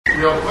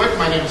Real quick,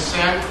 my name is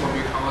Sam,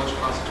 Columbia College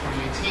class of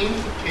 2018.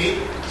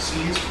 Kate,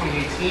 C's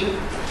 2018.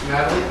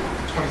 Natalie,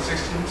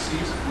 2016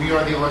 C's. We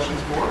are the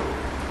elections board.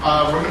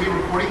 We're going to be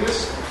recording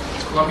this.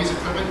 It's Columbia's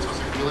equipment, so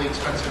it's like really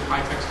expensive,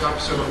 high-tech stuff.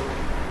 So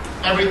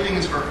everything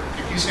is heard.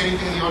 If you say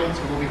anything in the audience,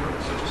 it will be heard.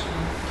 So just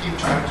keep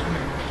track to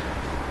me.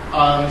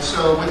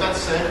 So with that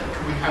said,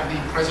 could we have the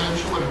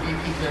presidential and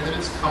VP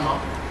candidates come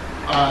up,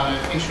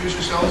 introduce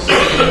yourselves,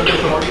 name your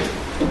party,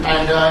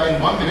 and in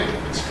 1 minute,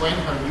 explain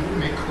how you would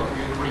make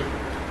Columbia great.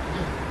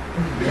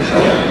 So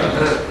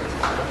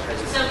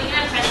we can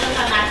have presidents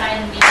on that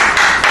side and me.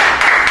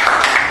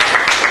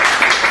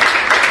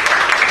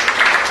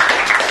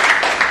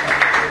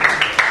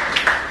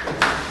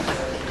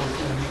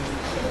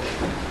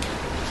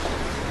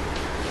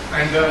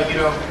 And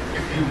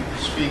if you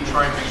speak,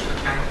 try and make sure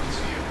the camera can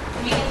see you.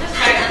 We can just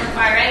start on the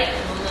far right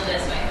and we'll go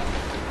this way.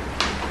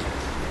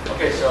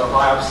 Okay, so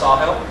hi, I'm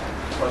Sahil,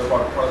 part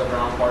of the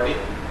Brown Party,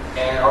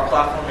 and our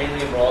platform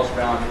mainly revolves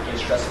around a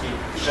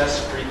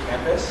stress-free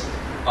campus.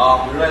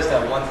 We realized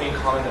that one thing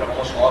common that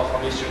almost all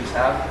Columbia students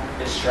have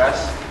is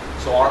stress,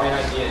 so our main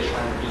idea is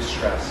trying to reduce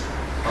stress.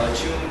 The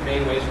two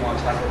main ways we want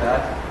to tackle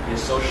that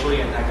is socially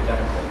and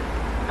academically.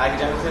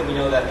 Academically, we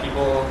know that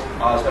people,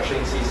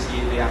 especially in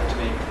CCSC, they have to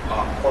make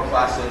core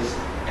classes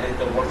and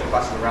they work their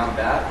classes around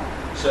that.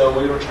 So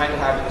we were trying to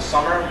have in the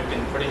summer, you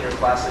can put in your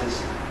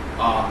classes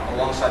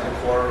alongside the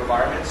core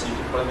requirements, so you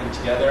can put them in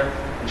together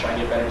and try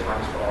and get better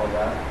times for all of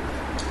that.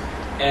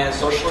 And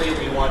socially,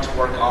 we want to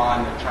work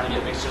on trying to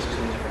get mixtures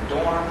between different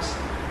dorms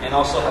and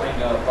also having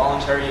a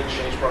voluntary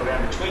exchange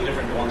program between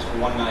different dorms for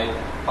one night,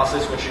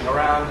 possibly switching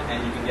around, and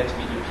you can get to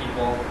meet new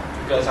people.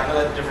 Because I know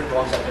that different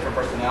dorms have different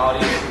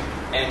personalities,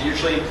 and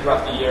usually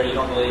throughout the year, you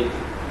don't really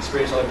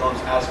experience other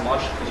dorms as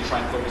much because you try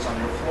and focus on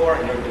your floor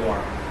and your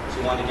dorm. So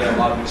you want to get a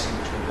lot of mixing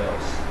between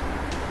those.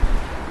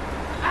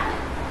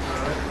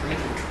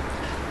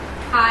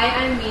 Hi,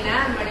 I'm Mina.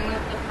 I'm running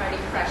with the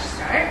party Fresh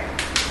Start.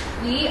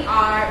 We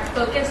are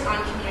focused on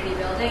community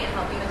building and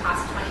helping the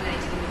class of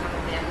 2019 become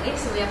a family.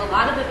 So we have a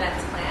lot of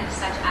events planned,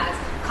 such as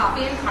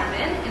Coffee and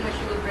Carmen, in which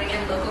we will bring in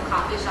local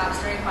coffee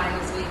shops during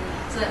finals week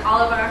so that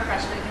all of our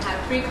freshmen can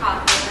have free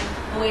coffee and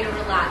a way to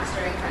relax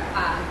during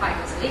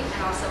finals week.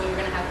 And also we're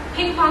going to have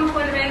ping pong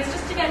tournaments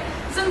just to get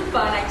some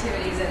fun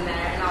activities in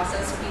there, and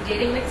also speed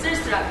dating mixers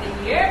throughout the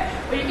year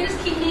where you can just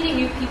keep meeting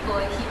new people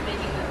and keep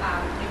making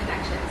new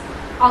connections.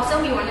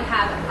 Also, we want to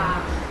have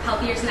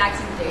healthier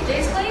snacks in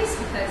JJ's place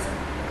because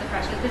the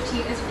freshman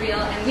 15 is real,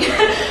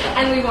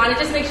 and we want to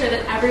just make sure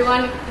that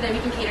we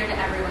can cater to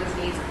everyone's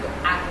needs.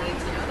 Athletes,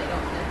 they don't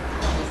want to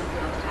always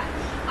food all the time.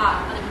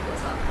 Other people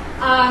as well.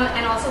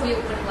 And also, we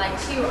would like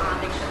to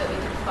make sure that we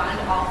can fund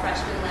all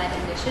freshman-led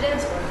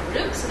initiatives or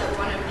groups, so that we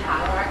want to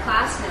empower our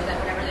class, know that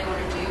whatever they want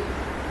to do,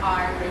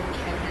 our group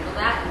can handle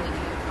that, and we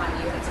can fund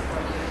you and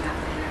support you in that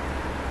manner.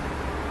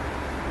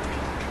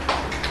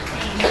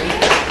 Thank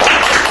you.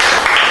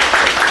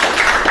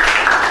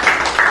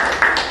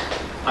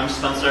 I'm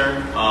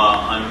Spencer.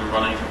 I'm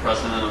running for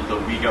president of the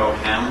We Go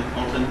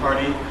Hamilton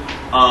Party.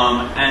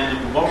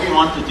 And what we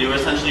want to do,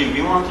 essentially,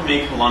 we want to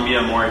make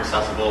Columbia more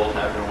accessible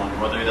to everyone,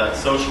 whether that's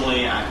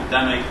socially,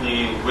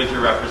 academically, with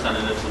your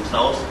representatives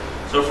themselves.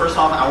 So first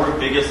off, our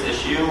biggest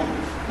issue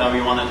that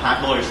we want to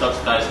tackle are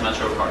subsidized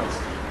Metro cards.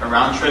 A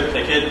round-trip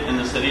ticket in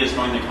the city is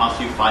going to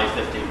cost you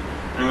 $5.50.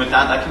 And with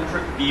that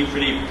can be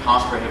pretty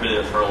cost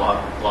prohibitive for a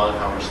lot of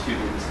our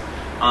students.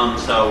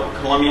 So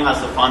Columbia has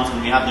the funds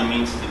and we have the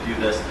means to do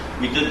this.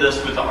 We did this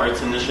with the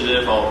Arts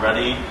Initiative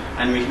already,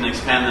 and we can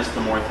expand this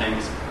to more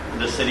things,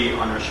 the city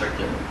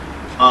unrestricted.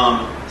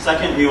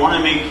 Second, we want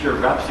to make your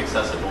reps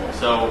accessible.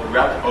 So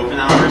rep open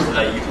hours so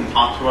that you can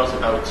talk to us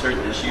about certain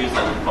issues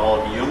that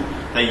involve you,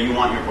 that you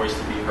want your voice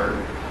to be heard.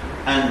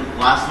 And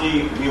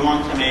lastly, we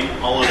want to make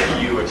all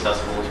of you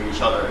accessible to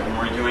each other, and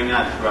we're doing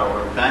that through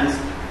our events,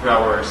 through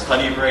our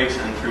study breaks,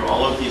 and through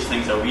all of these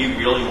things that we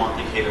really want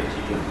to cater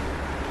to you.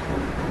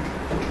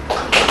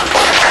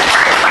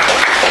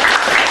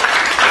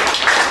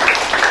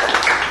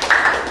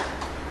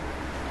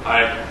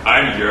 Hi,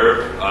 I'm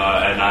Yerb,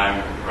 and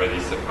I'm for the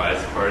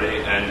Surprise Party,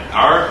 and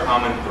our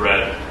common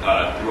thread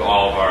through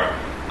all of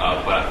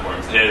our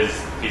platforms is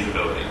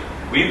feasibility.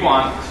 We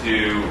want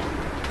to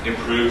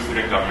improve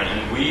student government,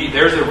 and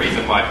there's a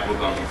reason why people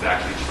don't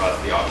exactly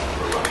trust the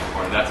options we're running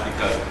for, and that's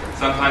because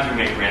sometimes we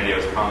make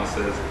grandiose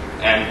promises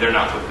and they're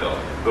not fulfilled.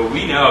 But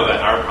we know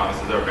that our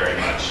promises are very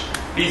much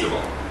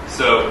feasible.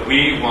 So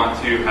we want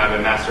to have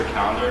a master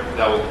calendar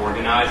that will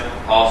organize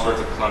all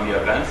sorts of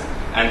Columbia events,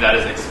 and that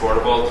is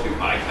exportable to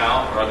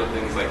iCal or other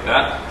things like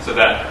that, so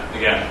that,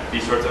 again,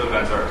 these sorts of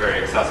events are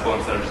very accessible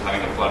instead of just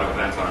having a flood of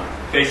events on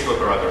Facebook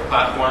or other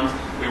platforms.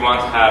 We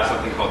want to have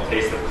something called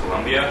Taste of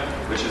Columbia,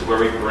 which is where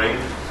we bring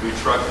food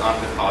trucks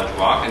onto College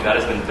Walk, and that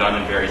has been done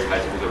in various high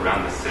schools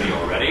around the city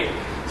already.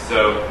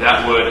 So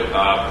that would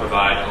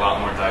provide a lot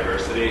more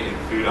diversity in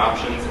food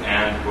options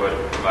and would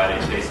provide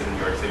a taste of New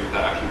York City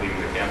without actually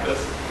leaving the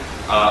campus.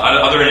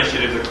 Other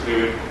initiatives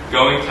include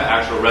going to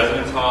actual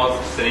residence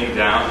halls, sitting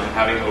down and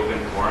having open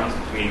forums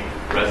between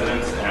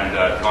residents and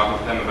talking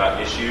with them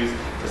about issues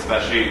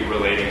especially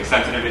relating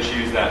sensitive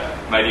issues that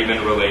might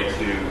even relate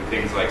to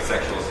things like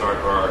sexual assault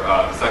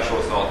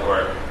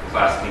or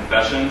class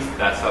confessions.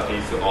 That stuff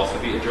needs to also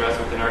be addressed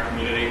within our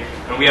community.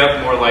 And we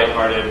have more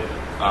lighthearted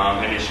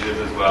initiatives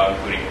as well,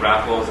 including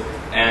raffles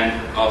and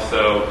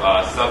also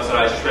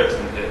subsidized trips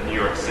in New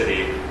York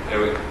City.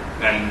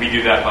 And we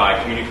do that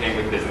by communicating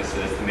with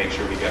businesses to make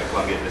sure we get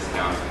Columbia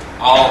discounts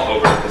all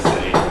over the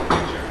city to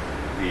make sure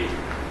we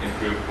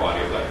improve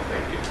quality of life.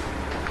 Thank you.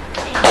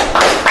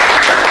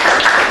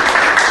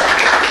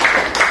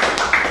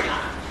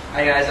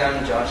 Hi guys,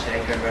 I'm Josh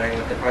Hank. I'm running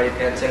with the party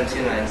Pantone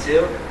 292.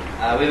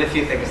 We have a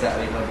few things that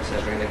we hope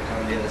to bring to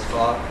Columbia this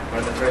fall. One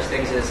of the first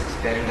things is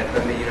expanding the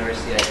Columbia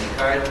University ID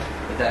card.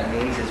 What that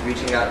means is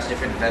reaching out to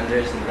different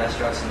vendors and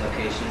restaurants and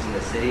locations in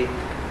the city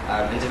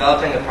and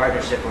developing a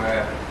partnership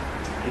where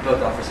we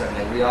both offer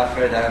something. We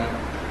offer them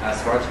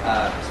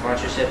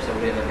sponsorship, so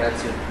we have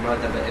events to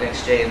promote them, but in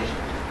exchange,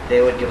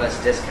 they would give us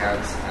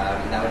discounts.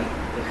 That would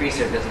increase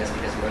their business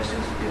because more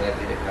students would be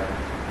likely to come.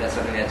 That's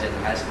something that did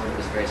in high school. It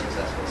was very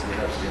successful, so we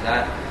hope to do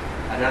that.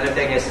 Another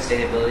thing is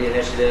sustainability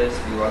initiatives.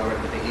 We want to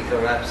work with the eco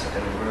reps,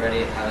 and we're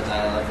ready to have a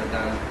dialogue with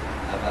them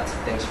about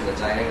some things for the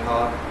dining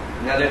hall.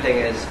 Another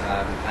thing is,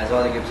 as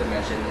all the groups have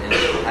mentioned, is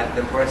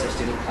the importance of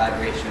student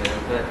collaboration and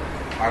input.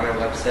 On our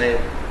website,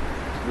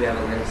 we have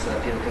a link so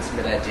that people can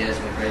submit ideas.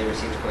 We've already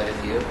received quite a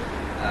few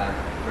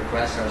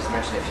requests. I'll just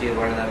mention a few.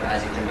 One of them,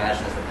 as you can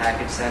imagine, is the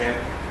package center.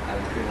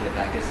 Improving the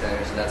package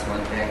center, so that's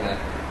one thing that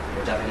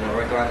we're definitely going to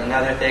work on.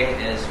 Another thing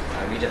is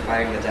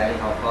redefining the dining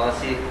hall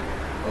policy.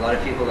 A lot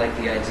of people like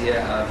the idea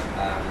of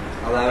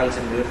allowing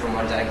to move from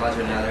one dining hall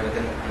to another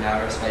within an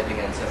hour of swiping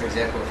in. So for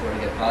example, if we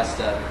want to get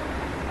pasta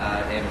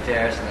in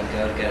Ferris and then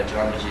go to get a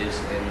Jamba Juice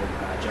in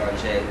John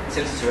Jay,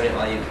 since it's already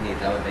all you can eat,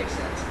 that would make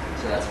sense.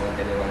 So that's one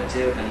thing we want to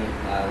do. And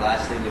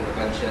lastly, we have a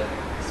bunch of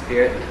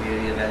spirit and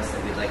community events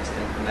that we'd like to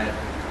implement.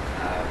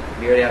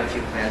 We already have a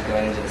few plans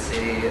going into the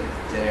city,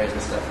 dinners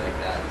and stuff like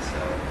that.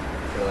 So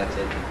if we're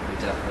elected, we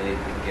definitely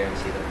can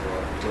guarantee that we'll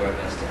do our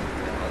best to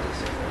implement all these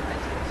different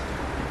ideas.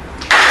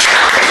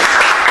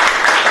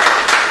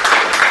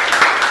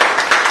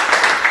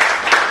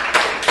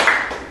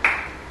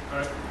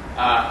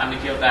 I'm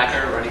Nikhil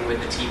Thacker, running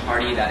with the Tea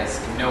Party. That is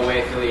in no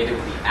way affiliated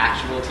with the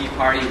actual Tea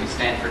Party. We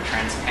stand for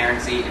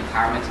transparency,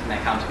 empowerment, and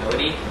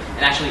accountability.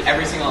 And actually,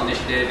 every single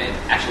initiative and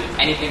actually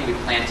anything we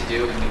plan to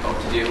do and we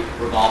hope to do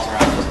revolves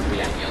around those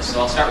three ideals.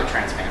 So I'll start with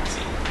transparency.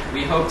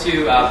 We hope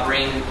to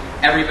bring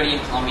everybody in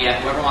Columbia,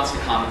 whoever wants to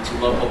come, to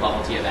local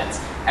bubble tea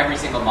events every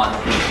single month,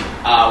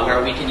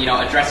 where we can,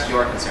 address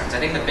your concerns. I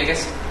think the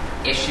biggest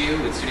issue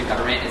with student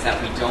government is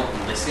that we don't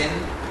listen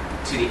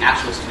to the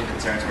actual student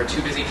concerns. We're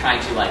too busy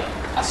trying to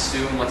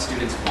assume what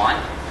students want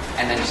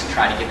and then just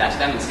try to give that to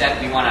them. Instead,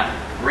 we want to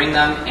bring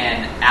them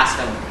and ask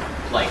them,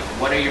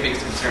 what are your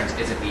biggest concerns?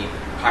 Is it the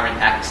Carmen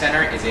Package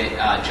Center? Is it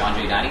John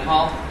Jay Dining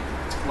Hall?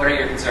 What are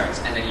your concerns?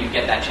 And then you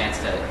get that chance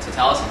to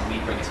tell us, and we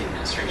bring it to the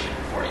administration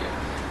for you.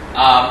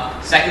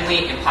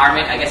 Secondly,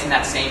 empowerment. I guess in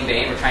that same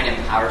vein, we're trying to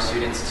empower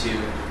students to,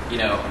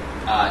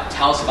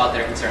 tell us about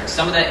their concerns.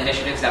 Some of the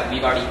initiatives that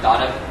we've already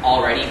thought of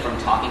already from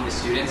talking to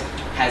students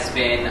has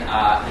been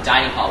the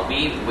dining hall.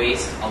 We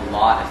waste a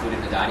lot of food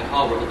in the dining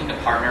hall. We're looking to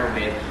partner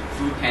with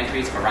food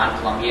pantries around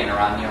Columbia and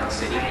around New York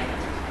City.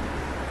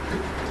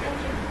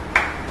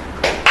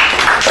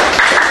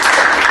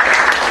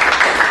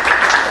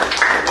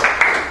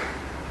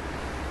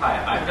 Hi,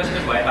 I'm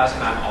President Whitehouse,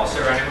 and I'm also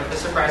running with the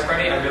Surprise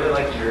Party. I really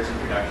like your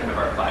introduction of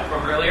our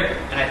platform earlier,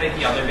 and I think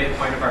the other big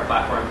point of our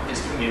platform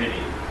is community.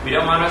 We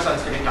don't want us on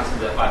student council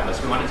to define us.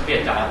 We want it to be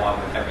a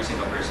dialogue with every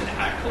single person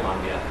at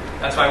Columbia.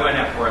 That's why we're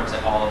going to have forums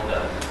at all of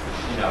the,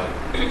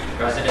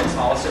 residence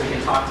halls, so we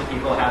can talk to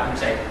people, have them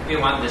say, we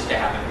want this to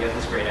happen, we have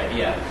this great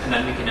idea, and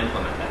then we can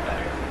implement that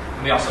better.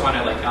 And we also want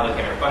to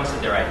allocate our funds to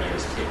their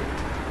ideas too.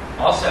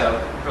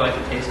 Also, for the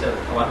taste of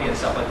Columbia and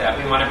stuff like that,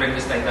 we want to bring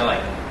this thing that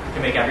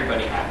can make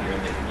everybody happier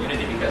in the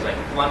community, because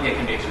Columbia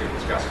can be extremely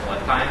stressful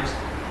at times.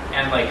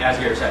 And as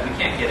you said, we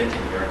can't get into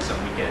New York some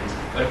weekends.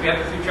 But if we have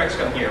the food trucks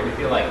come here, we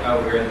feel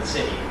we're in the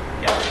city.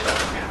 Yeah, we're stuck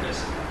on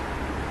campus.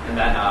 And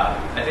then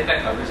I think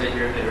that covers it.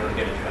 You did a really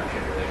good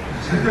introduction earlier.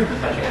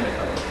 Touching on a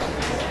couple of things.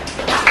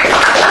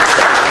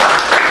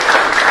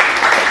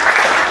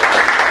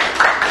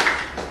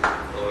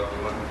 Hello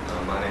everyone.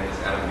 My name is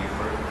Adam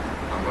Buford.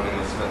 I'm running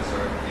with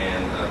Spencer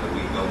and the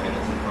We Go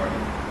Hamilton Party.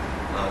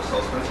 So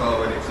Spencer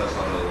already touched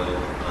on it a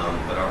little,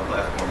 but our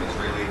platform is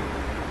really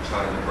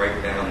trying to break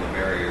down the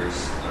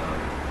barriers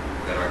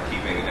that are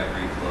keeping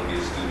every Columbia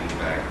student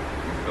back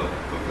from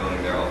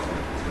fulfilling their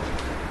ultimate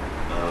potential.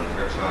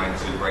 We're trying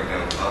to break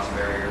down cost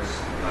barriers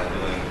by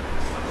doing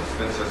what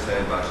Spencer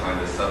said, by trying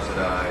to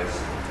subsidize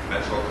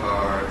Metro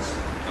cards.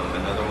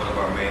 Another one of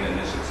our main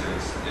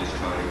initiatives is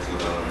trying to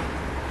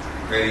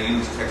create a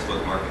used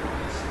textbook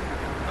marketplace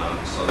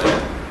so that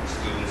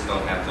students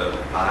don't have to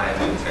buy a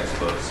new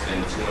textbook,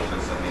 spend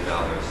 $270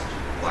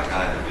 like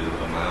I had to do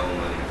of my own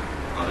money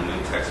on a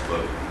new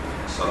textbook.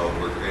 So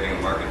we're creating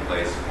a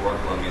marketplace for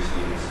Columbia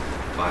students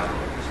by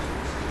Columbia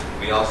students.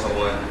 We also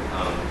want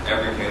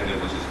every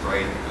candidate, which is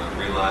great,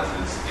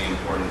 realizes the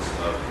importance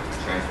of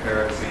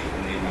transparency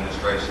in the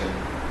administration,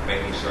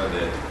 making sure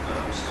that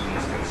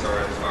students'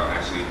 concerns are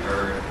actually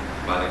heard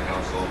by the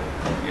council.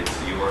 It's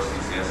your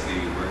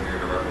CCSC. We're here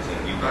to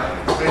represent you guys.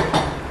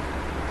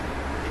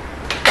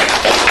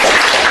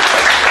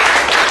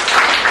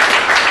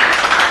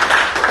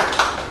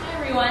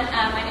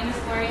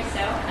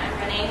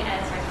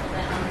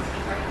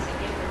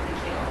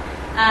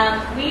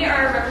 We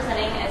are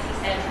representing, as he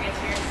said,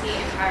 transparency,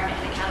 empowerment,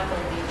 and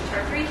accountability, which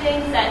are three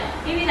things that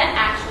maybe the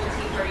actual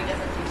Tea Party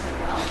doesn't do so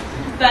well.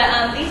 But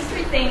these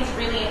three things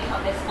really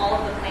encompass all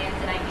of the plans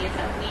and ideas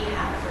that we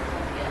have for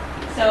Columbia.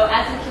 So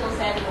as Nikhil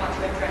said, we want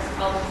to address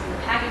problems in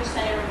the package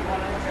center, we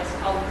want to address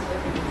problems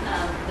with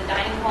the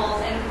dining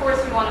halls, and of course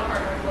we want to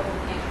partner with local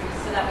pantries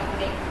so that we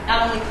can make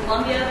not only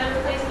Columbia a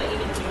better place, but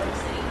even New York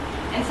City.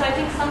 And so I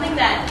think something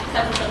that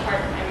sets us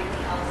apart from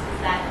everything else is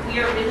that we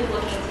are really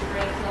looking to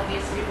bring Columbia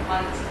student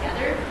body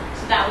together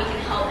so that we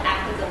can help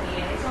act as a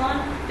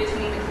liaison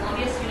between the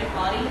Columbia student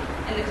body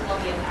and the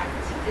Columbia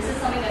faculty. This is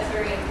something that's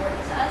very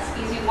important to us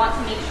because we want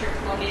to make sure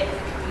Columbia is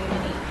a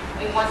community.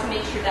 We want to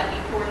make sure that we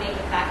coordinate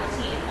the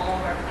faculty in all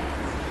of our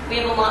plans. We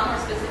have a lot more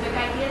specific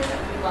ideas that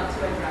we'd love to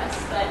address,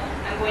 but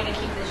I'm going to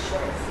keep this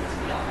short since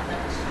we don't have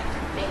that much time.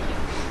 Thank you.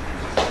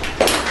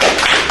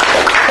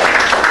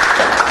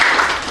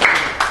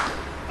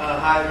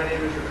 Hi, my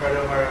name is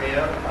Ricardo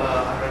Jaramillo.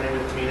 I'm running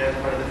with Mina as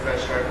part of the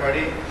Fresh Start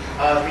Party.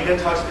 Mina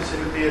talked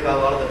specifically about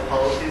a lot of the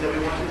policies that we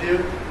want to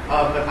do,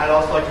 but I'd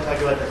also like to talk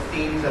about the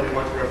themes that we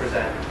want to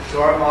represent.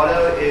 So our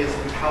motto is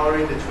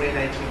empowering the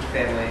 2019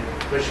 family,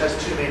 which has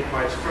two main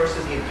parts. First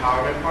is the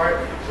empowerment part,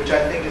 which I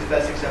think is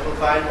best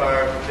exemplified by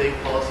our big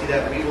policy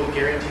that we will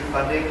guarantee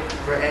funding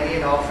for any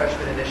and all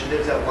freshman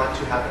initiatives that want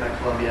to happen at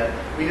Columbia.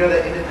 We know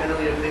that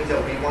independently of things that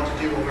we want to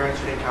do when we're in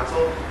student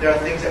council, there are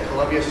things that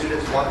Columbia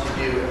students want to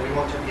do, and we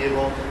want to be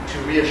able to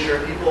reassure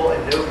people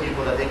and know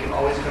people that they can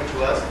always come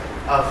to us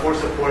for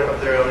support of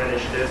their own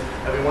initiatives,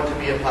 and we want to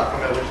be a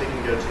platform at which they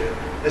can go to.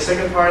 The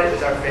second part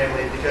is our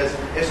family, because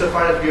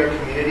insofar as we are a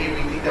community,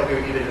 we think that we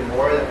are even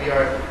more, that we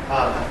are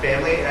a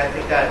family, and I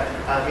think that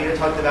Mina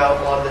talked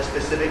about a lot of the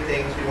specific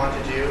things we want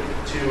to do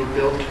to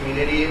build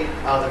community,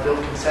 to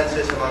build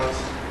consensus amongst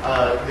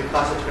the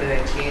class of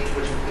 2019,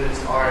 which includes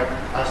our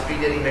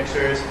speed dating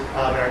mixers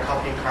and our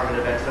coffee and Carmen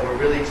events that we're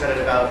really excited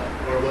about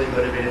and we're really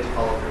motivated to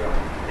follow through on.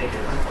 Thank you.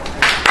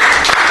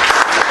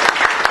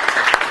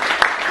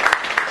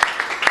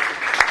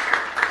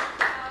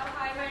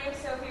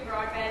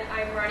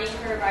 I'm running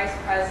for Vice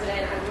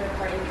President under the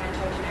party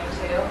Pantone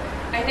 292.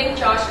 I think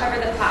Josh covered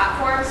the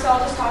platform, so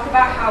I'll just talk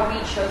about how we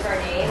chose our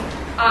name.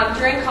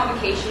 During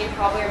convocation, you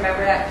probably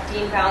remember that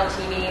Dean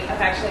Valentini,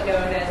 affectionately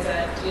known as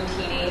Dean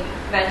Teeny,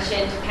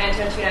 mentioned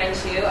Pantone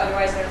 292,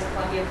 otherwise known as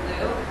Columbia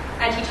Blue.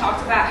 And he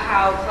talked about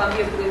how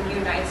Columbia Blue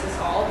unites us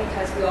all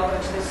because we all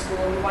go to this school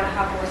and we want to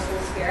have more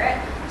school spirit.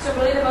 So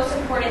really the most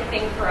important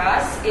thing for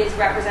us is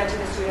representing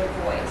the student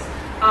voice.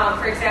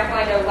 For example,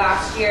 I know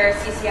last year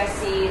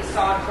CCSC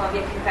saw in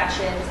Columbia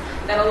Confessions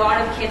that a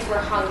lot of kids were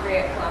hungry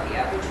at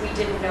Columbia, which we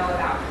didn't know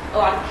about. A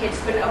lot of kids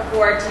couldn't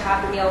afford to have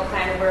the meal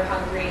plan and were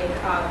hungry and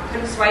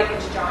couldn't swipe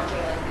into John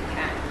Jay like we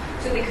can.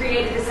 So they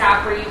created this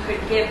app where you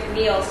could give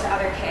meals to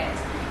other kids.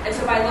 And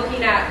so by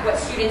looking at what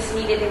students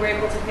needed, they were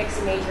able to fix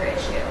a major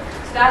issue.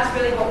 So that's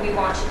really what we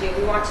want to do.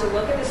 We want to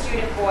look at the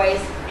student voice,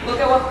 look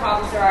at what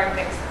problems there are and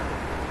fix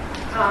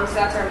them. So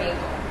that's our main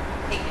goal.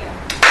 Thank you.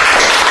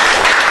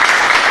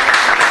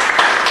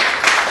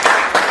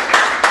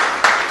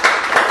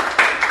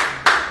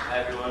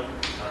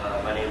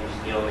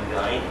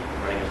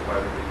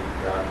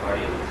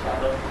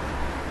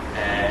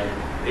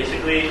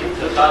 Basically,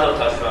 so Sado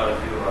touched on a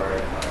few of our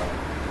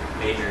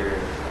major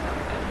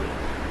ideas,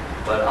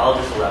 but I'll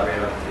just elaborate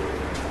on a few of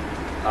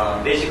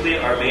them. Basically,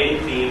 our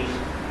main themes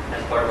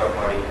as part of our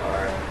party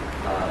are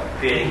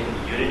creating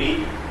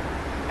unity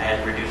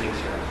and reducing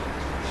stress.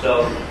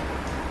 So,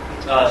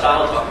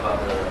 Sado talked about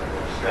the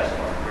stress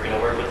part. We're going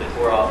to work with the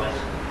core office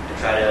and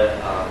try to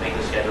make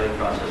the scheduling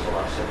process a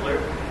lot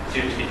simpler.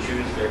 Students can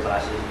choose their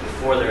classes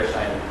before they're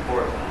assigned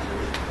core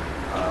classes,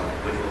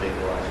 which will make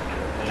it a lot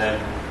simpler. And then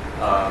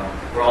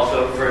we're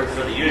also, for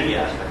the unity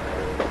aspect of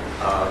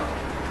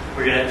it,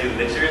 we're going to do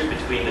mixers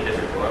between the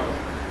different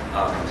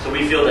dorms. So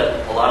we feel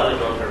that a lot of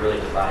the dorms are really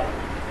divided,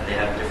 and they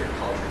have different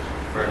cultures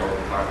for an old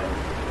department.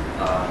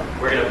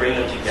 We're going to bring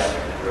them together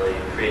and really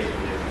create the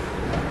unity for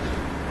the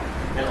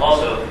class. And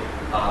also,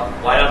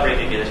 why not break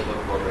a Guinness Book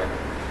World Record?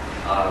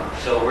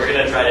 So we're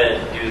going to try to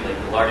do like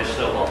the largest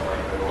snowball fight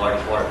or the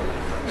largest water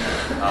balloon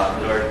fight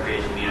in order to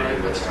create some unity. All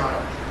right, let's try.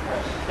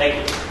 Thank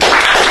you.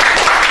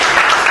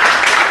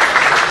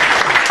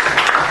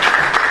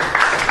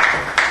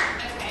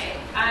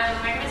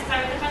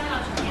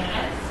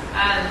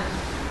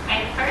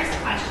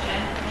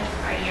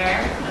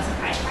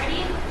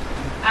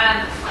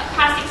 What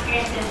past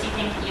experiences do you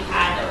think that you've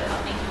had that would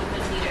help make you a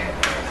good leader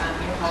for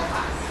your whole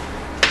class?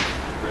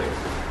 Great.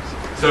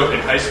 So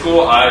in high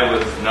school, I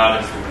was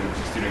not in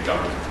student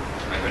government.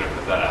 I'm going to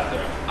put that out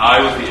there. I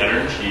was the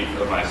editor-in-chief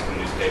of my school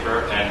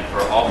newspaper, and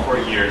for all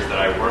 4 years that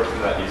I worked for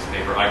that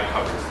newspaper, I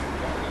covered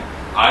student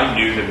government. I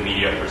knew the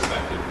media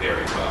perspective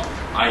very well.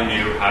 I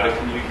knew how to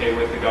communicate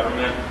with the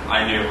government.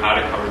 I knew how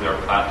to cover their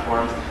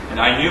platforms. And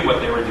I knew what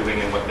they were doing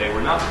and what they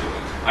were not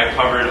doing. I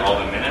covered all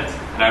the minutes,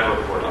 and I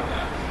report on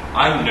that.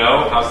 I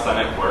know how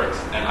Senate works,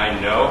 and I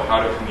know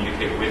how to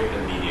communicate with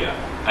the media.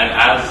 And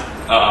as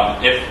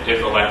if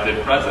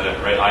elected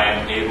president, right,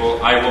 I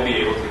will be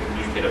able to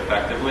communicate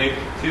effectively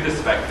to the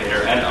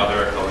Spectator and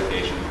other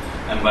publications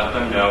and let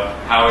them know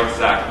how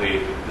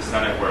exactly the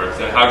Senate works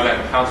and how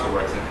exactly Council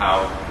works and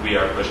how we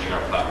are pushing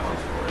our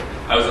platforms forward.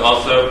 I was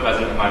also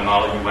president of my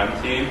Model UN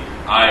team.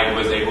 I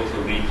was able to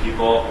lead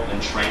people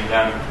and train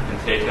them and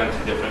take them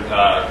to different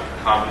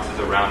conferences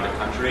around the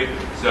country.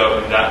 So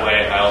in that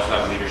way, I also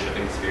have leadership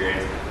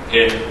experience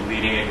in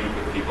leading a group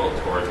of people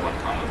towards one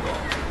common goal.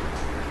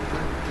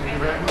 Thank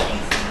you very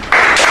much.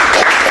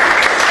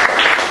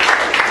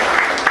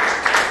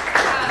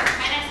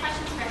 My next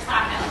question is for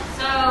Sahil.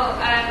 So,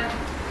 I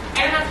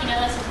don't know if you know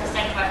this, because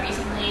I but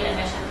recently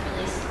admissions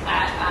released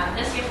that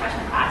this year's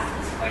freshman class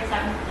is 47%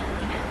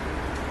 female,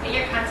 but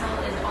your council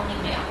is only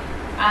male.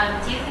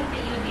 Do you think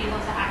that you would be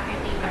able to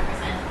accurately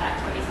represent that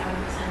 47%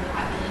 of the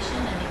population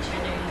and make sure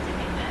they're using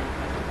being men?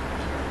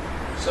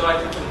 So I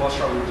think for the most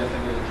part, we would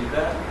definitely do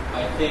that.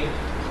 I think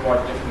through our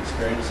different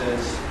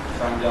experiences,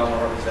 trying to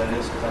our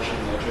representatives, especially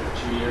in military for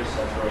 2 years,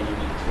 that's very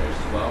unique experience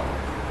as well.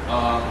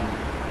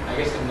 I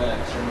guess in a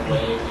certain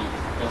way,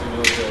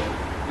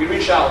 we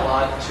reach out a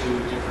lot to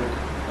different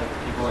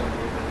people in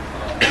different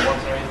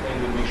forums and everything.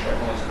 We make sure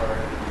everyone's heard.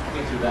 I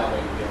think through that way,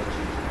 we'll be able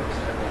to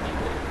represent everyone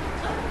equally.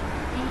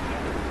 Thank you.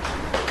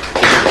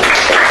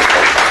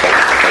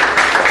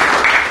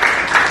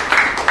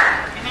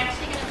 I'm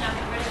actually going to jump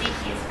over to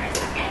VPs for a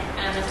second.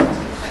 This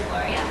one's for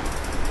Gloria.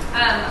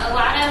 A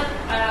lot of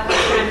what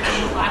I'm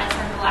doing a lot is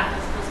from the lack of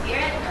school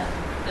spirit.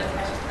 The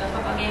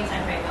football games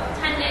aren't very well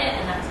attended,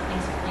 and that's something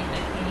certainly the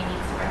community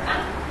needs to work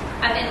on.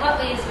 In what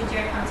ways would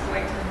your council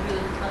work to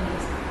improve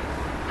Columbia's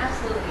community?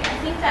 Absolutely. I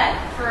think that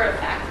for a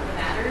fact of the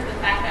matter, the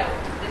fact that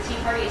the Tea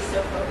Party is so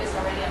focused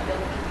already on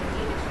building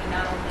community between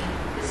not only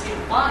the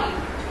student body,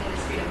 between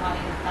the student body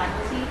and the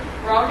faculty,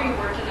 we're already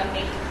working on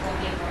making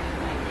Columbia more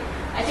united.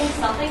 I think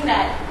something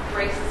that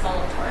breaks us all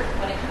apart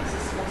when it comes to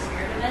school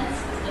spirit events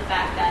is the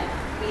fact that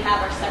we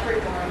have our separate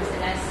dorms,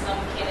 and as some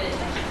candidates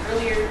mentioned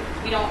earlier,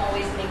 we don't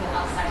always mingle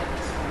outside of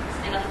those dorms.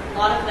 And a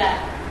lot of that,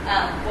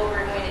 what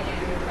we're going to do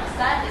to address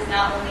that is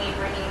not only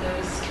bringing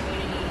those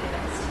community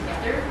events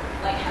together,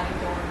 like having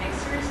dorm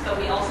mixers, but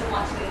we also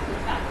want to include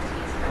faculty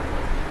as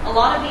well. A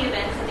lot of the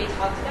events that they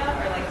talked about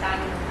are like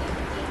dining with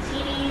Dean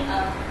Teeny,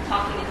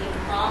 talking to Dean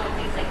Prom, and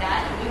things like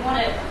that. And we want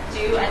to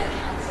do as a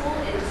council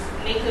is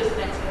make those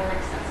events more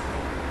accessible.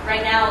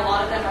 Right now, a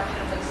lot of them are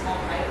kind of like small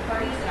private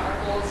parties, and our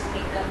goal is to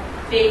make them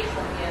big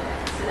Columbia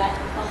events so that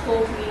the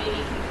whole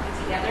community can come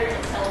together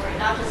and celebrate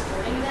not just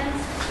sporting events,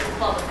 but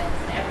club events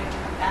and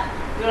everything like that.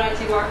 We want to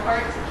do our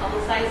part to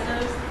publicize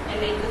those and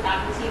make the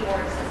faculty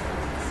more accessible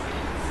to the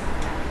students.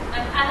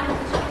 Adam,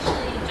 could you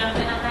actually jump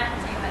in on that and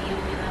say how you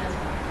would do that as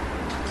well?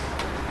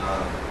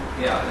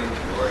 Yeah, I think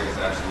Gloria is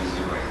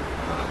absolutely right.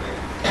 I think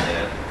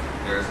that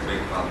there's a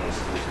big problem with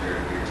school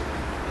spirit here.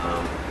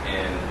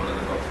 And one of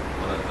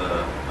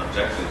the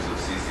objectives of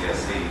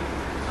CCSC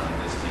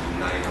is to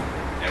unite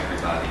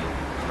everybody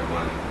under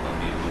one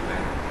Columbia Blue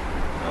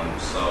Banner.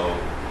 So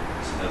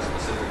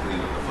specifically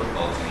with the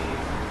football team,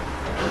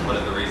 one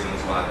of the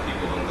reasons why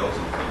people don't go to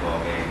the football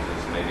games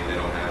is maybe they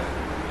don't have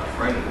a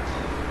friend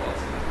on the football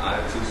team. I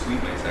have two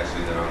suite mates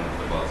actually that are on the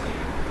football team.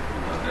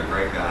 They're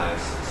great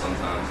guys.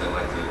 Sometimes they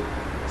like to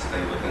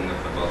stay within the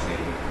football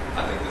team.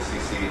 I think the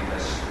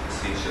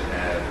CCSC should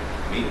have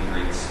meet and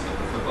greets with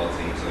the football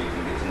team so you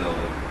can get to know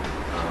them,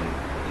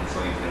 and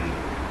so you can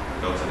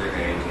go to their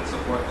games and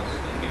support them,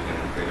 and you can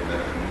create a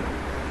better community.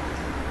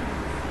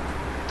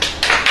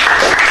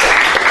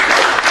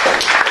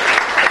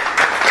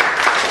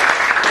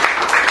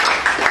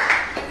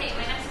 Okay,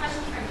 my next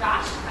question is for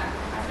Josh,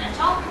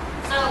 presidential.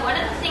 So one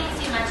of the things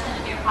you mentioned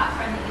in your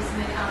platform that you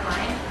submitted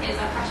online is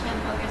a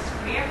freshman-focused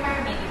career fair,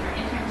 maybe for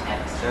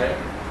internships. Sorry?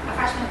 A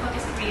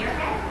freshman-focused career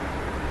fair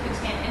to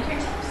expand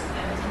internships.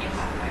 That was in your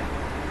platform.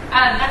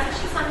 That's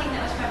actually something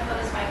that was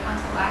proposed by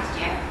council last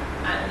year,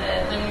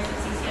 the winners of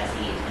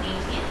CCSC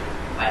 2018,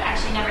 but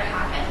actually never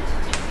happened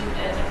due to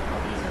the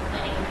difficulties with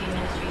planning with the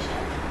administration.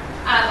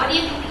 What do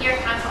you think that your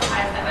council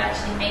has that would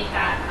actually make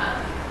that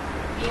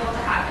be able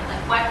to happen?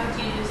 Like, what would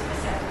you do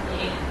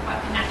specifically? What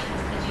connections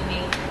could you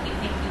make that you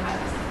think you have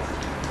this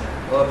industry?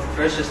 Well,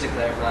 first, just to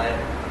clarify,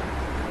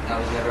 that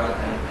was never on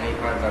any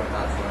part of our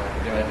platform.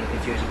 There might be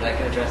confusion, but I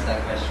can address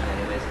that question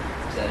anyways,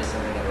 because that is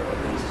something that we're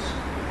open to.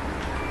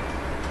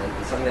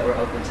 It's something that we're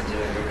open to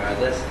doing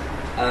regardless.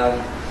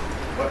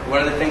 One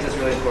of the things that's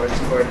really important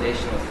is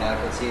coordination with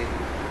faculty.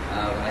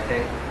 I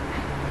think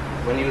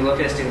when you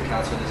look at a student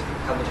council, there's a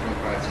couple different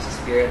parts. There's a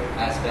spirit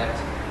aspect,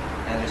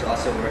 and there's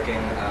also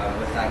working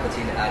with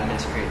faculty and admin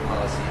to create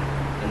policy.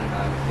 And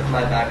with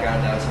my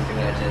background, that was something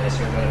that I did. I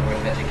served on the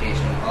Board of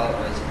Education, and all it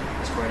was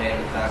coordinating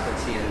with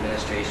faculty and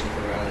administration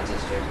from around the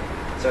district.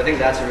 So I think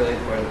that's a really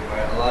important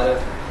part. A lot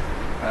of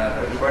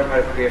an important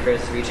part of career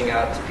fairs is reaching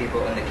out to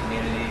people in the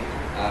community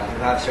who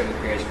have certain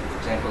careers, for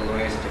example,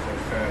 lawyers at different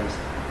firms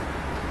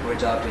who are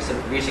job to. So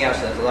reaching out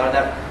to those, a lot of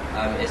that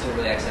isn't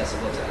really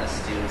accessible to us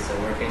students. So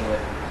working with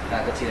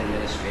faculty and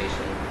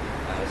administration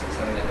is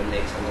something that would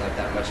make something like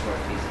that much more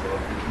feasible.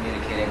 And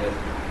communicating with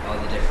all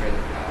the different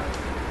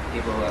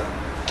people who have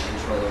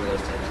control over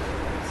those types of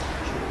events.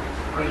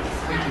 Great,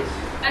 thank you.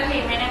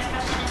 Okay, my next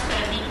question is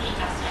for VP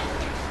Justin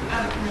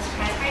from the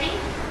surprise party.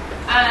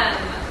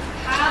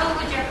 How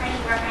would your party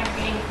work on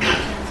creating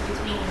connections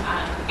between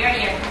your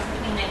year, class of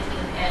 2019,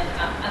 and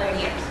other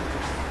years?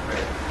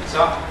 Right.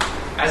 So,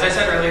 as I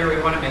said earlier, we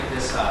want to make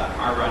this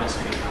our run as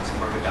student council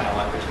more of a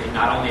dialogue between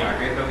not only our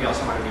grade, but we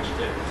also want to reach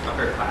the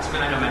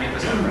upperclassmen. I know many of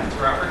us have friends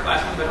who are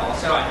upperclassmen, but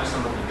also I know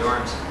some of the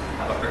dorms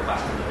have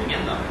upperclassmen living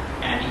in them,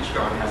 and each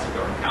dorm has a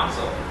dorm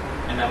council.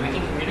 And then we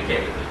can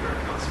communicate with those dorm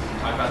councils. We can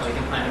talk about we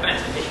can plan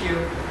events. An issue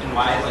and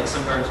why like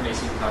some dorms may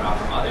seem cut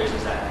off from others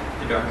is that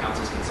the dorm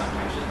councils can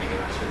sometimes just make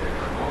events for their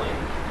dorm only,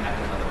 and that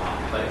can cut them off.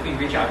 But if we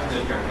reach out to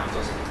those dorm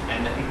councils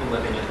and the people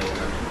living in those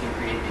dorms, we can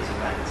create these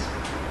events.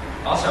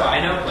 Also, I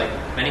know like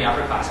many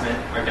upperclassmen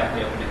are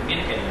definitely open to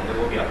communicating, and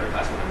there will be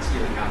upperclassmen on the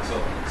student council,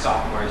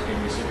 sophomores,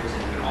 juniors, seniors,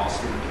 and even all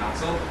student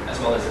council, as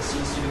well as the C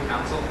student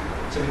council.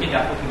 So we can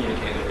definitely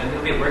communicate with them.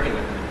 We'll be working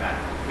with them in fact.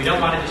 We don't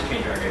want to just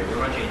change our grade, we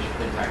want to change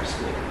the entire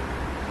school.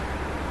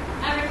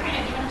 Ricardo,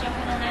 do you want to jump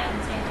in on that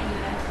and say anything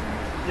you would add to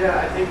that?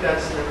 Yeah, I think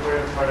that's an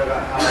important part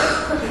about how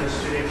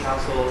student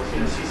council,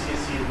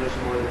 CCSC is much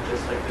more than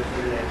just like the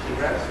 2019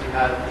 reps. We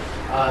have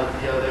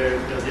the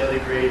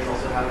other grades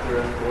also have their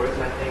own boards,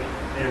 and I think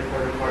an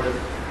important part of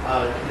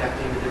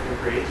connecting the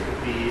different grades would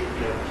be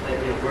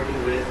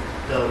working with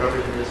the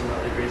representatives of the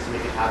other grades to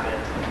make it happen.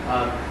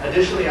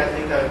 Additionally, I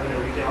think that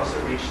we can also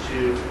reach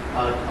to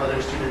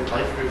other student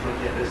life groups on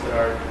campus that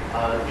are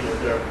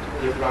they're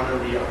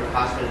predominantly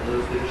upperclassmen in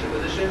those leadership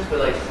positions, but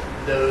like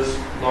those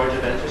large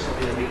events are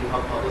something that we can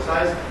help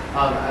publicize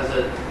as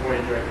a more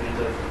indirect means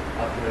of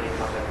promoting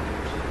contact with the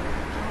university.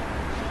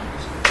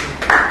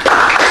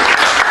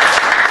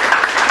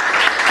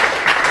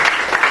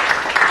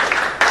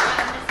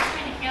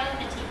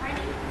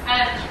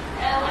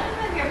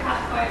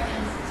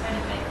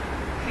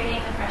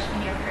 Creating the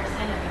freshman year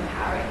person and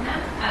empowering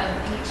them. And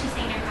you actually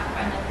say in your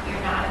platform that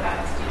you're not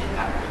about student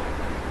government.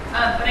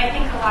 But I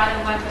think a lot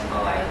of what people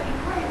are looking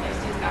for is their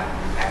student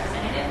government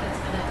representative that's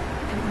going to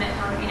implement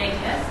concrete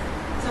ideas.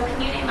 So can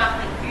you name off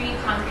like 3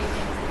 concrete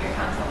things that your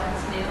council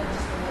wants to do and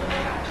just a little bit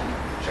about them?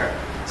 Sure.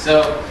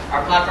 So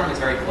our platform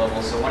is very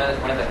global. So one of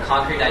the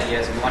concrete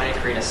ideas, we wanted to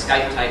create a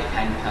Skype-type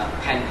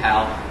pen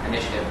pal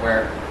initiative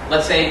where,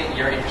 let's say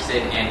you're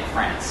interested in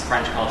France,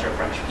 French culture,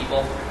 French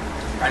people,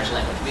 French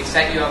language. We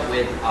set you up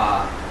with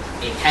a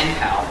pen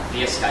pal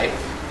via Skype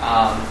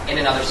in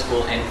another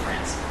school in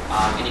France,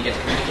 and you get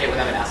to communicate with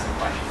them and ask them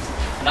questions.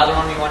 Another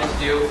one we wanted to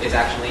do is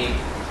actually,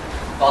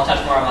 I'll touch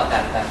more about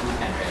that food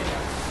pantry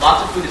idea.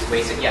 Lots of food is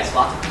wasted. Yes,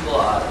 lots of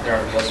people, there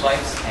are wheel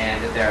swipes,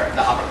 and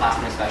the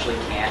upperclassmen especially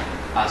can't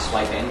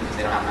swipe in because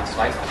they don't have enough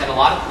swipes. And a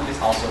lot of food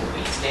is also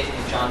wasted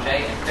in John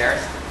Jay and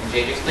Ferris and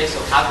JJ's place. So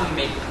how can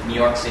we make New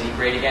York City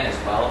great again as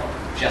well?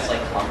 Just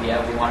like Columbia,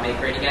 we want to make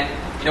great again.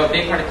 A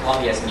big part of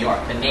Columbia is New York.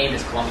 The name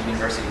is Columbia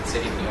University in the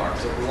city of New York.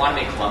 So if we want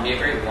to make Columbia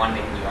great, we want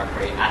to make New York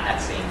great at that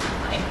same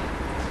time.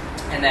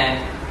 And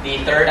then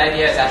the third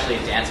idea is actually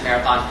a dance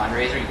marathon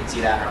fundraiser. You can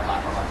see that on our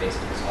platform on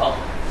Facebook as well.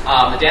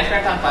 The dance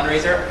marathon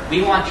fundraiser,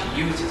 we want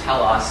you to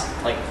tell us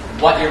like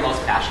what you're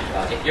most passionate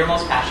about. If you're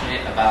most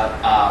passionate about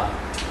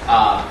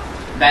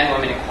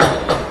men-women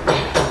equality.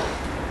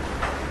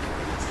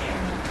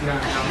 No,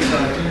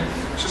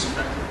 it's just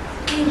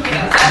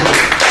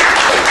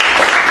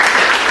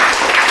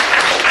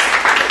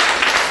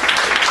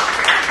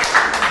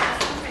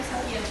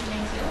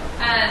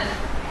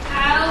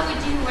how would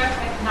you work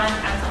with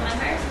non-council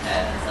members to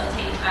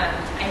facilitate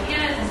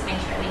ideas and to make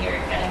sure that you're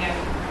getting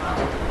everything from all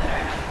the people that are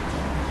at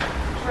council?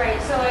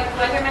 Right, so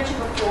like I mentioned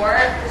before,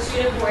 the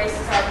student voice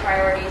is our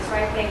priority. So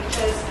I think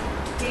just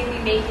maybe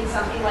making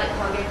something like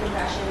Columbia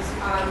Confessions,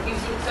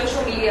 using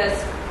social medias,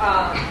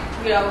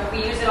 we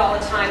use it all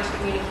the time to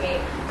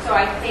communicate. So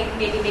I think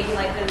maybe making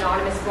like an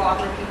anonymous blog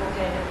where people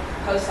can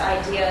post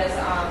ideas,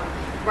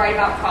 write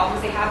about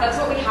problems they have. That's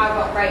what we have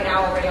right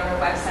now already on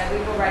our website.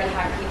 We've already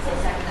had people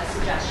sending us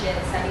suggestions,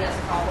 sending us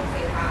problems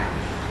they've had.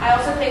 I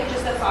also think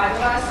just the 5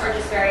 of us are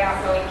just very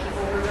outgoing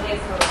people. We're really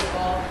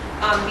approachable.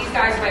 These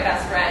guys are my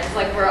best friends.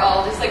 Like we're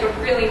all just like a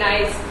really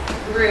nice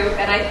group,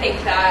 and I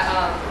think that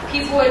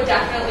people would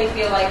definitely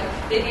feel like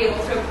they'd be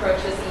able to approach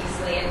us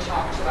easily and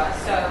talk to us.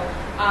 So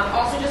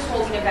also just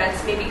holding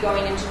events, maybe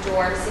going into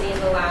dorms, sitting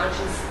in the lounge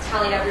and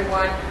telling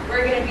everyone,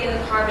 we're going to be in the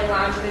Carmen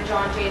Lounge or the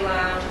John Jay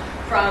Lounge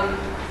from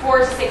 4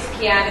 to 6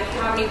 p.m. If you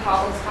have any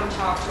problems, come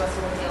talk to us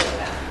and we'll deal with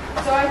them.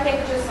 So I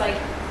think just like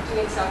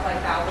doing stuff like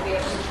that, we'll be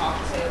able to talk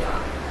to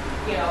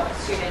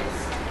students.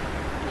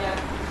 Yeah.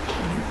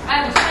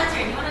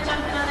 Spencer, do you want to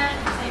jump in on that?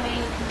 Same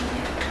way you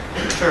continue?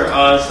 Sure.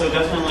 So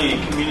definitely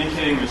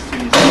communicating with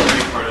students is a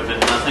big part of it.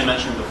 And as I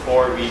mentioned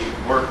before,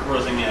 we're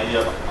proposing the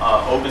idea of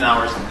open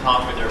hours and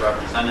talk with their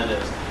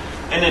representatives.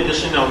 In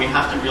addition, though, we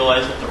have to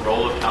realize that the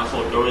role of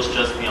council goes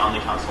just beyond the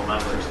council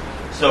members.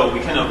 So we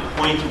can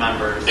appoint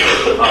members,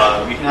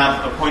 we can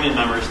have appointed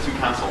members to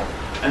council.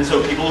 And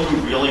so people who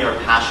really are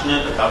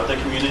passionate about the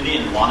community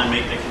and want to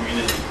make the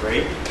community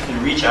great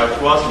can reach out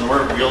to us, and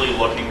we're really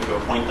looking to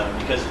appoint them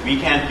because we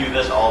can't do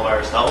this all by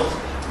ourselves.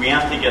 We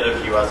have to get a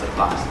few as a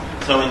class.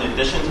 So in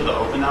addition to the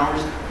open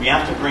hours, we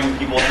have to bring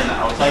people from the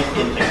outside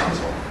into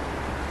council.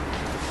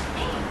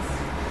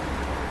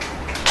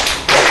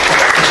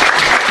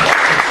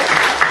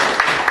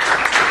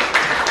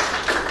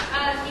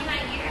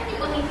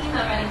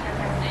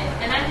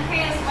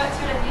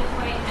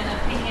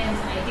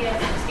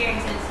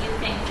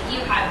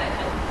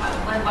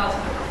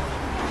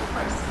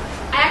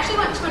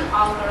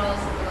 all-girls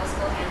middle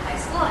school and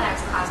high school, and I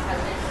was class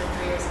president for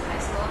 3 years in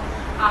high school.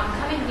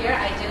 Coming here,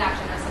 I did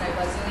actually notice that I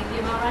was the only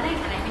female running,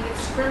 and I think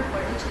it's super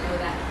important to know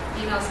that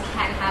females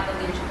can have a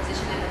leadership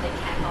position and that they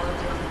can follow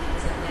through on the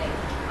things that they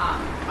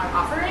are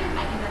offering.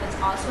 I think that it's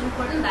also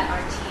important that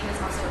our team is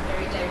also a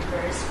very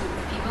diverse group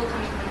of people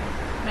coming from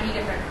many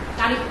different,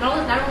 not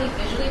only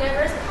visually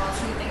diverse, but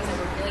also in things that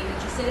we're really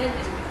interested in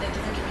and the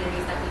different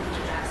communities that we can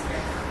address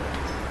here.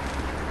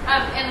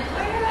 And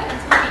Gloria and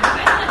Tony, you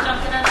guys want to jump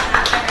in on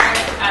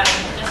that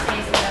just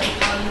say something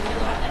how you feel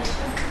about that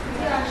issue?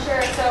 Yeah, sure.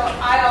 So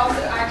I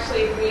also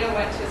actually, Rita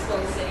went to a school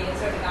in the city, and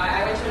so did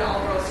I. I went to an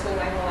all-girls school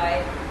my whole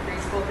life,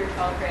 preschool through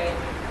 12th grade.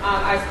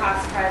 I was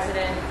class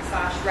president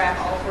 / rep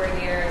all 4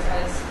 years. I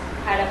was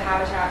head of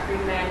Habitat for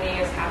Humanity.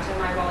 I was captain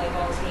of my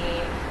volleyball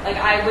team. Like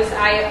I'm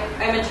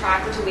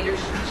attracted to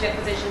leadership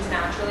positions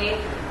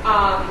naturally.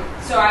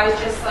 So I was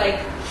just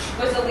like,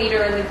 was a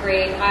leader in the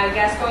grade. I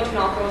guess going to an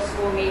all-girls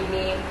school made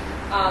me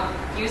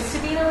used to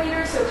being a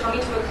leader. So coming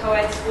to a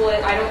co-ed school,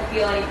 I don't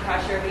feel any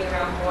pressure being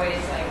around boys.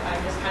 Like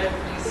I'm just kind of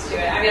used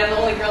to it. I mean, I'm the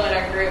only girl in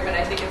our group, and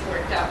I think it's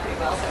worked out pretty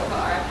well so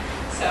far.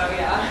 So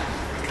yeah.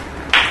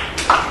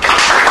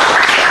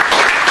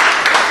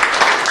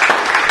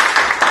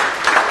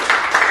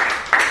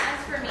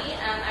 As for me,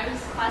 I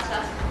was class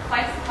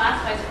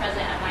vice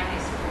president at my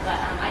high school, but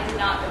I did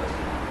not go to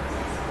an all-girls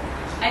high school.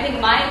 I think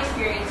my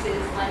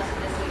experiences led to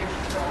this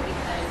leadership role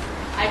because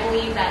I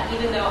believe that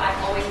even though I've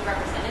always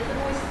represented the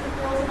voices of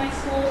girls in my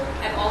school,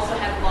 I've also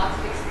had lots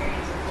of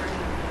experience with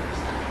working with the other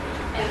side.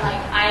 And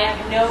like, I have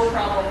no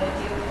problem with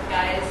dealing with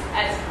guys,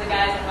 as the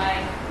guys in my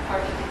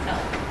party can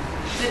tell.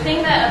 The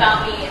thing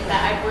about me is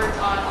that I've worked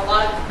on a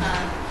lot of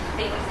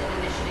things and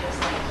initiatives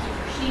like He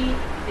for She,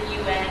 the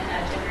UN,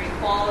 gender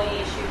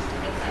equality issues, and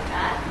things like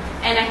that.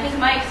 And I think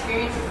my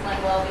experiences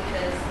lend well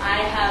because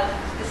I have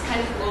this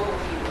kind of global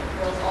view of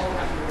girls all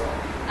around the world.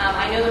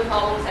 I know the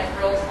problems that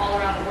girls all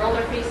around the world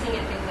are facing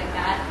and things like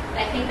that. And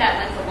I think that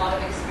lends a lot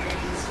of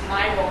experience to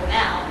my role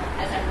now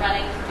as I'm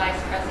running for vice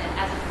president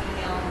as a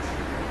female in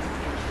team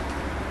participation.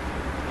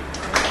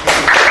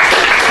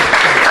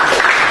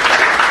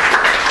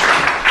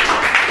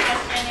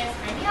 Question is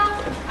for Neil.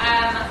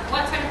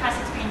 What sort of past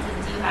experiences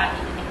do you have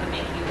that you think would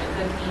make you a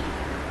good leader?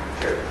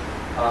 Sure.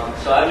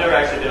 So I've never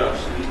actually been on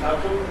student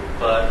council,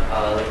 but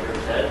like you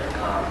said,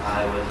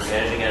 I was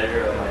managing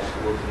editor of my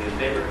school's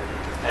newspaper.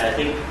 And I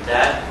think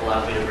that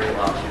allowed me to bring a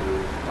lot to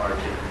our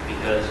team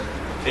because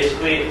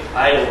basically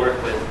I had to work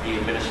with the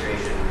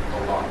administration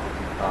a lot.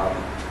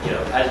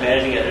 As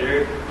managing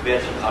editor, we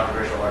had some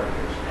controversial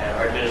articles, and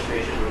our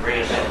administration would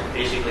bring us in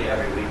basically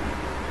every week.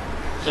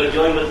 So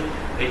dealing with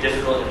a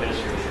difficult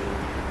administration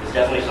is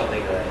definitely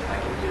something that I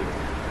can do.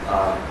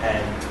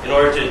 And in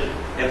order to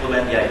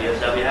implement the ideas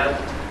that we have,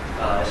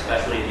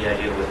 especially the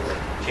idea with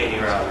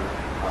changing around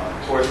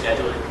course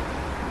scheduling,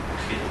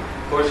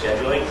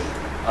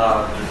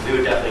 we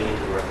would definitely need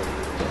to work with you.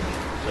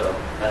 So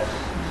that's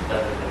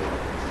definitely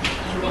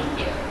one. Thank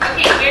you.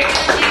 Okay, we're going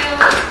to do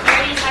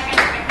 30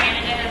 seconds for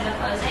candidate as a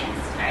closing,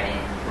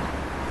 starting.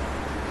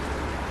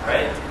 All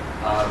right.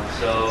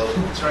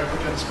 Sorry, put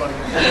you on the spot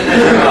again.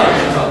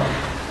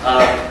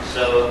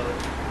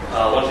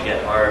 Once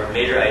again, our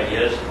major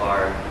ideas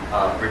are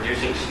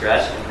reducing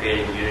stress and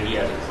creating unity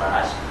as a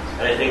class.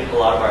 And I think a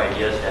lot of our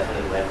ideas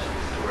definitely went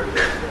toward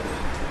this.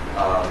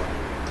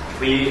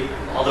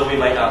 Although we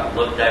might not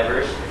look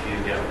diverse, if you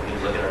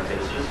look at our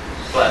faces,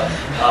 but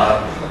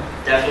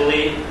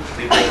definitely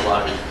we bring a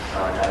lot of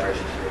diverse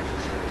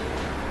experiences to the team.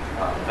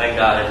 Thank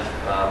God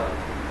I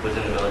was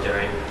in the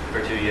military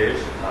for 2 years.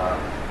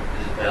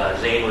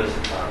 Zane was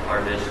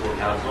part of his school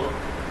council,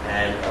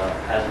 and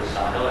as was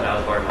Sahil, and I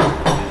was part of my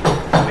school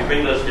council. We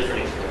bring those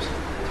different experiences.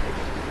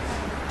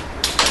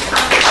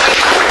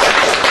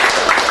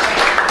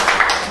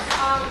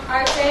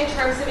 I'd say in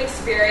terms of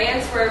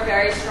experience, we're a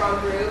very strong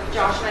group.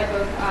 Josh and I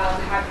both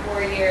had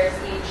 4 years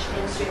each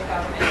in student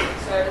government,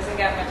 so it doesn't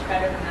get much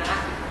better than that.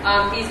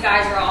 These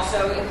guys are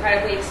also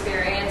incredibly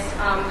experienced,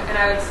 and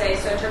I would say,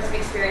 so in terms of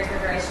experience, we're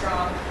very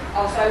strong.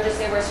 Also, I would just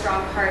say we're a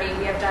strong party.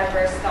 We have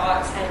diverse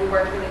thoughts, and we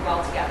work really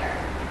well together.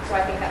 So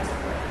I think that's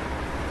important.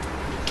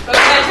 But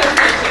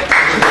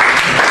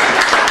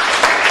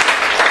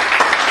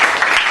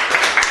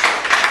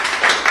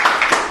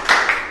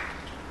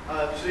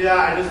So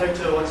yeah, I'd just like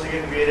to once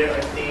again reiterate our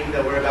theme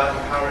that we're about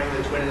empowering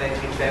the 2019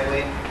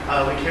 family.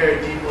 We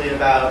care deeply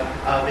about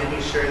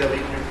making sure that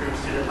we can improve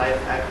student life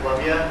at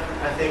Columbia.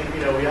 I think we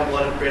have a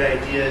lot of great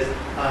ideas,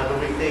 but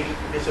we think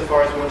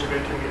insofar as we want to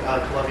bring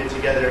Columbia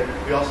together,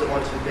 we also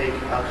want to make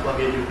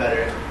Columbia do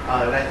better.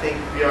 And I think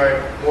we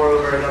are,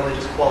 moreover, not only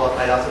just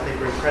qualified, I also think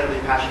we're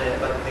incredibly passionate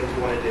about the things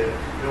we want to do.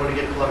 We want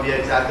to give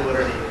Columbia exactly what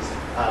our name is,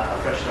 a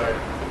fresh start.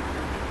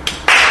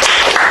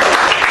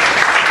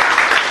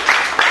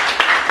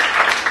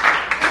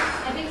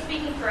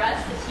 For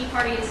us, the Tea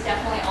Party is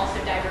definitely also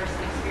diverse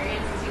in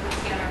experience, as you can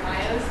see on our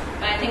bios.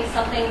 But I think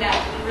something that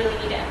we really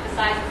need to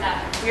emphasize is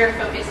that we are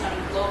focused on a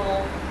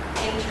global,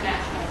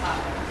 international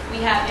platform.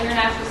 We have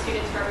international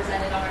students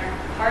represented on our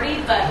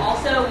party, but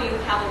also we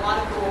have a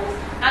lot of goals,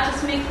 not just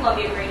to make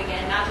Columbia great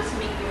again, not just to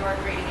make New York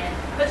great again,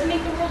 but to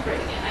make the world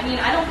great again. I mean,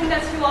 I don't think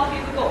that's too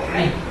lofty of a goal,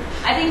 right?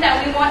 I think that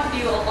we want to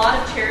do a lot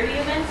of charity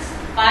events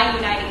by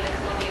uniting the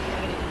Columbia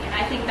community, and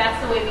I think that's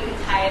the way we can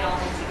tie it all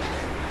in together.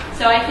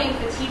 So I think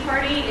the Tea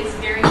Party is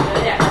very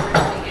good at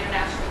representing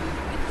international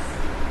movements.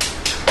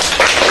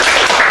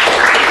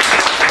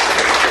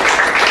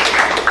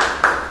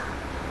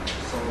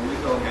 So the We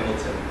Go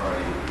Hamilton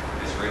Party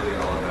is really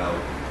all about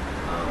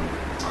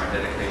our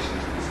dedication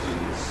to the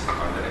students,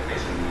 our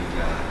dedication to you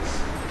guys,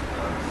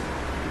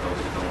 those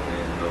who don't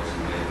win, those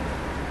who win,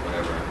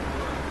 whatever,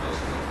 those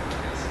who don't win,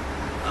 I guess.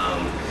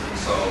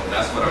 So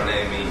that's what our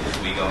name means,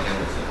 We Go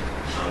Hamilton.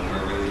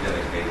 We're really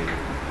dedicated.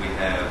 We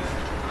have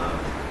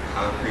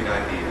concrete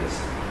ideas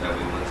that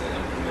we want to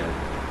implement,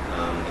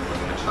 and we're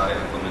going to try to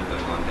implement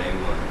them on day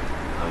one.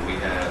 We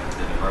have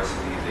the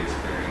diversity, the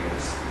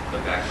experience, the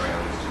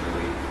backgrounds to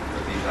really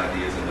put these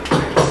ideas into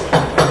place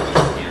and make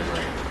this year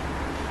great.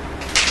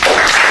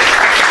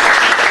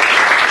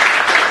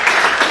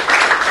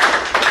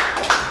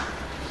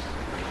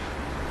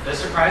 The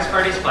Surprise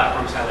Party's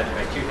platform is highlighted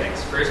by two things.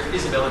 First,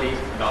 visibility,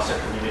 and also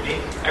community.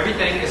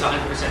 Everything is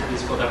 100%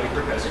 visible that we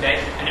propose today,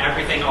 and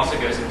everything also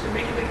goes into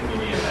making the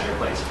community a better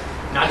place.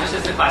 Not just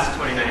as the class of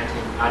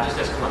 2019, not just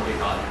as Columbia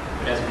College,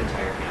 but as an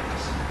entire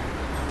campus.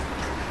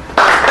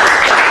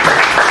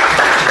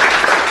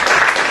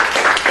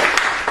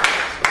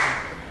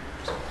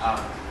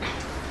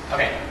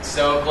 Okay,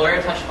 so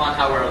Gloria touched upon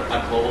how we're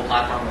a global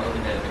platform, we're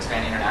looking to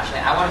expand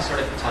internationally. I want to sort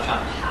of touch on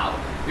how.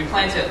 We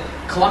plan to,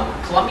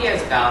 Columbia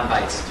is bound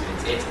by its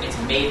students. It's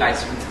made by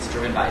students, it's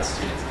driven by its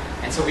students.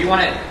 And so we want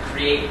to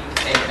create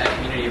a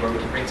community where we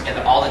can bring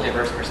together all the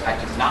diverse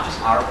perspectives, not just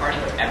our party,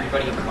 but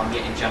everybody in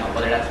Columbia in general,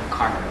 whether that's from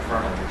Carmen or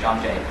Fernand or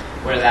John Jay,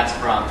 whether that's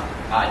from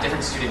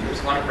different student groups.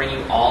 We want to bring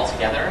you all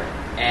together,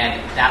 and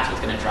that's what's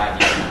going to drive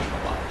the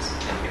international waters.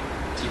 Thank you.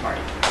 Tea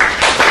Party.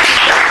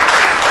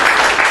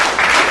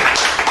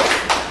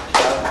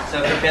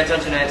 So for Pantone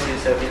 292,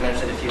 Sophie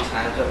mentioned it a few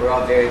times, but we're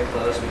all very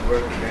close. We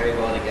work very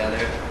well together.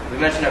 We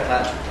mentioned our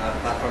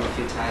platform a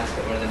few times,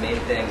 but one of the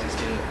main things is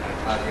student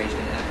collaboration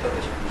and input,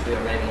 which we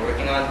already been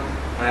working on.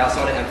 And I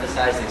also want to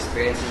emphasize the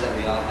experiences that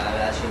we all have.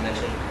 As she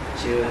mentioned,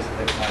 she was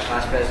the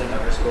class president of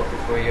her school for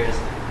 4 years.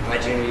 In my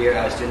junior year,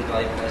 I was student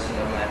body president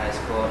of my high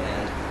school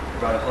and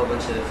brought a whole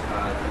bunch of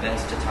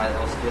events to tie the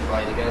whole student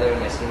body together.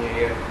 In my senior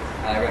year,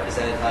 I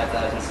represented 5,000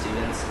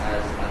 students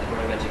as the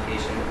Board of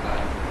Education,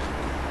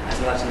 as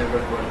an election member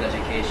of the Board of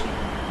Education.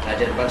 I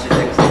did a bunch of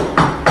things.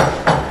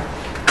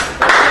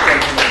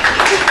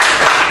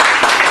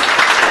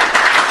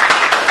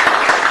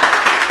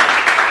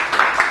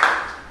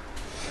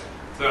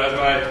 So as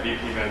my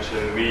VP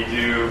mentioned, we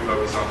do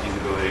focus on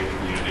feasibility and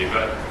community,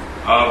 but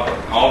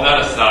all that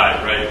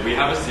aside, right, we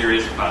have a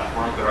serious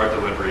platform, but our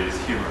delivery is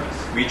humorous.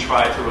 We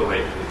try to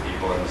relate to the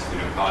people in the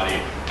student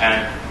body,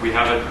 and we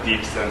have a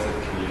deep sense of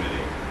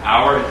community.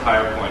 Our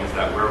entire point is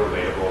that we're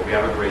relatable. We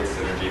have a great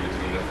synergy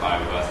between the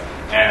five of us,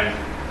 and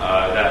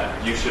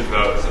that you should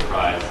vote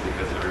Surprise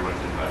because everyone's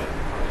invited to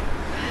the party.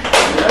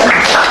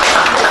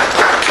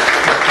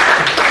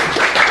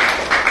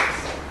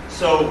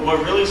 So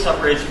what really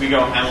separates We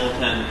Go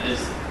Hamilton is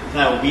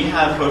that we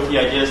have both the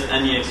ideas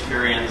and the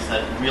experience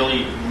that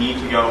really need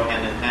to go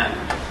hand in hand.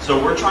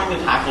 So we're trying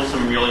to tackle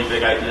some really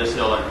big ideas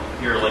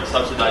here, like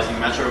subsidizing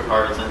Metro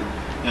cards and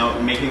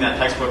making that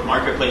textbook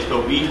marketplace.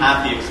 But we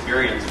have the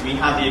experience. We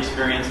have the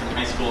experience in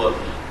high school of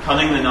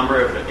cutting the number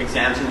of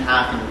exams in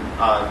half and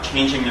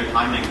changing their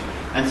timing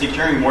and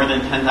securing more than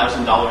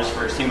 $10,000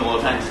 for a single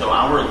event. So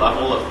our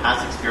level of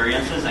past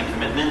experiences and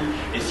commitment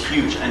is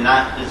huge, and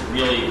that is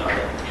really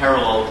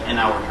paralleled in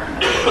our current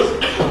efforts.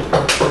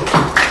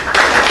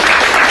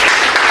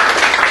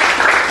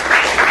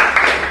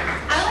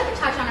 I'd like to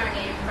touch on our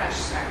name, Fresh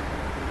Start.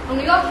 When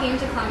we all came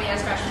to Columbia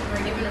as freshmen,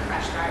 we were given a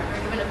fresh start. We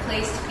were given a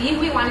place to be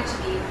who we wanted to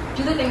be,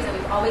 do the things that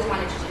we've always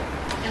wanted to do.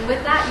 And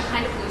with that, you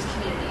kind of lose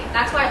community.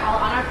 That's why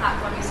on our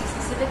platform you see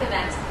specific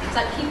events so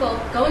that people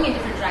going in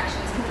different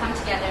directions can come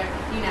together,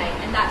 unite,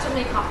 and that's what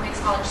makes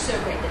college so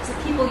great. It's the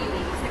people you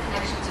meet, it's the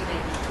connections you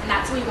make, and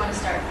that's what we want to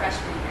start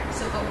freshman year.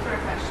 So vote for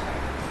a fresh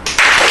start.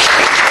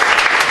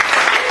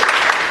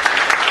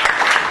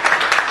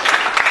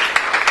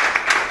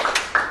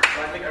 So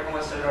I think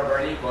everyone said it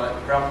already, but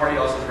Brown Party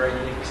also is a very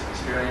unique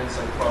experience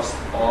across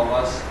all of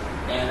us.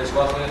 And as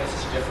well, something that's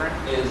just different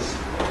is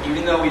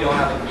even though we don't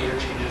have like, major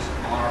changes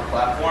on our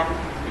platform,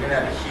 we're going to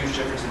have a huge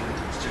difference in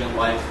student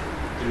life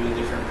through the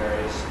different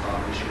various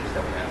initiatives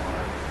that we have on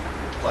our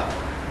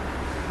platform.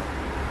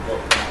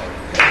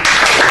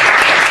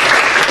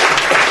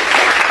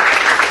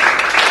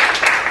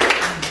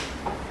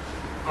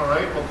 All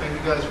right. Well, thank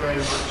you guys very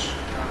much.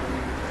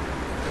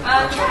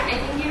 Yeah, I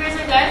think you guys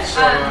are done.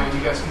 So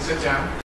you guys can sit down.